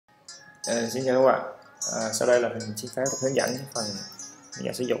Xin chào các bạn. Sau đây là mình xin phép hướng dẫn phần hướng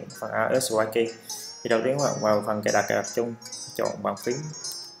dẫn sử dụng phần Aѱ SwipeKeys. Thì đầu tiên các bạn vào phần cài đặt chung, chọn bàn phím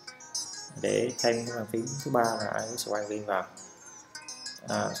để thêm cái bàn phím thứ ba là Aዄ SwipeKeys vào.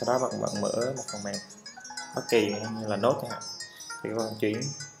 Sau đó bạn mở một phần mềm bất kỳ như là nốt chẳng hạn, thì các bạn chuyển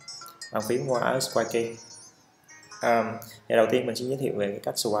bàn phím qua Aዄ SwipeKeys. Thì đầu tiên mình sẽ giới thiệu về cái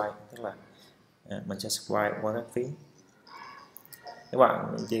cách swipe, tức là mình sẽ swipe qua các phím. Các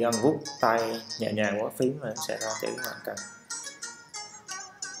bạn chỉ cần vuốt tay nhẹ nhàng qua phím là sẽ ra chữ các bạn cần.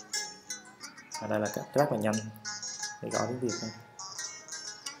 Đây là cách rất là nhanh để gõ tiếng Việt này.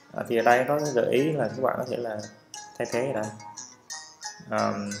 Thì ở đây có cái gợi ý là các bạn có thể là thay thế ở đây.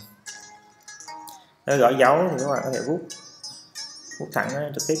 Nếu gõ dấu thì các bạn có thể vuốt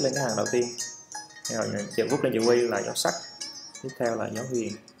thẳng trực tiếp lên cái hàng đầu tiên, rồi chữ vuốt lên chữ Y là dấu sắc, tiếp theo là dấu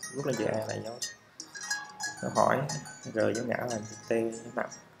huyền, vuốt lên chữ A là dấu hỏi, rồi dấu ngã là T dấu nặng,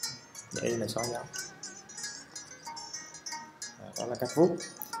 để là xóa dấu. Đó là cách vuốt.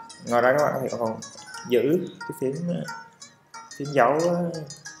 Ngoài ra các bạn có thể còn giữ cái phím dấu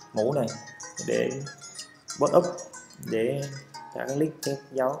mũ này để bot up, để trả cái click cái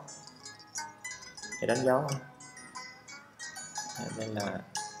dấu để đánh dấu. Đây là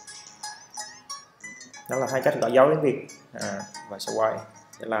đó là hai cách gõ dấu tiếng Việt và swipe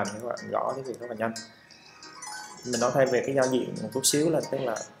để làm cho các bạn gõ tiếng Việt rất là nhanh. Mình nói thêm về cái giao diện một chút xíu, là tức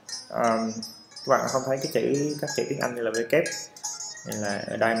là các bạn không thấy cái các chữ tiếng Anh như là V kép, nên là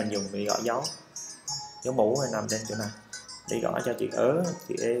ở đây mình dùng để gõ dấu mũ nằm trên chỗ này để gõ cho chữ ớ,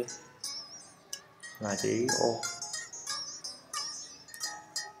 chữ E và chữ O.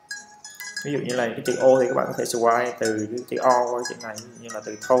 Ví dụ như là cái chữ O thì các bạn có thể swipe từ cái chữ O qua chữ này, như là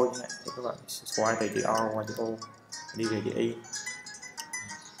từ thôi chẳng hạn, thì các bạn swipe từ chữ O qua chữ O đi về chữ Y.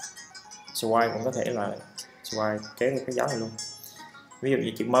 Swipe cũng có thể là swipe kéo theo cái dấu này luôn. Ví dụ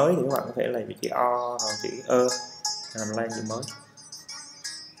như chữ mới thì các bạn có thể là chữ O rồi chữ ơ làm lên chữ mới.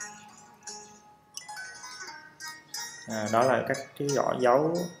 Đó là các cái gõ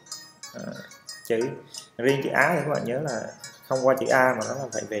dấu chữ. Riêng chữ Á thì các bạn nhớ là không qua chữ A mà nó là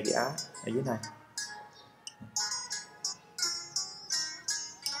phải về chữ Á ở dưới này.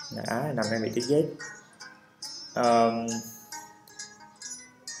 Á nằm ngay vị trí Z.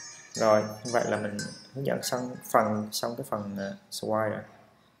 Rồi như vậy là mình hướng dẫn xong cái phần swipe rồi.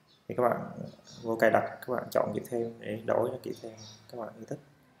 Thì các bạn vô cài đặt, các bạn chọn chữ thêm để đổi cho chữ thêm các bạn yêu thích.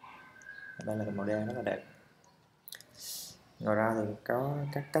 Đây là màu đen rất là đẹp. Ngoài ra thì có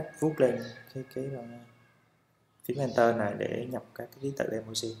các cách vuốt lên cái phím enter này để nhập các cái ký tự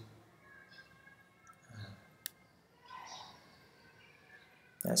emoji.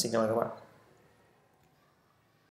 Xin cảm ơn các bạn.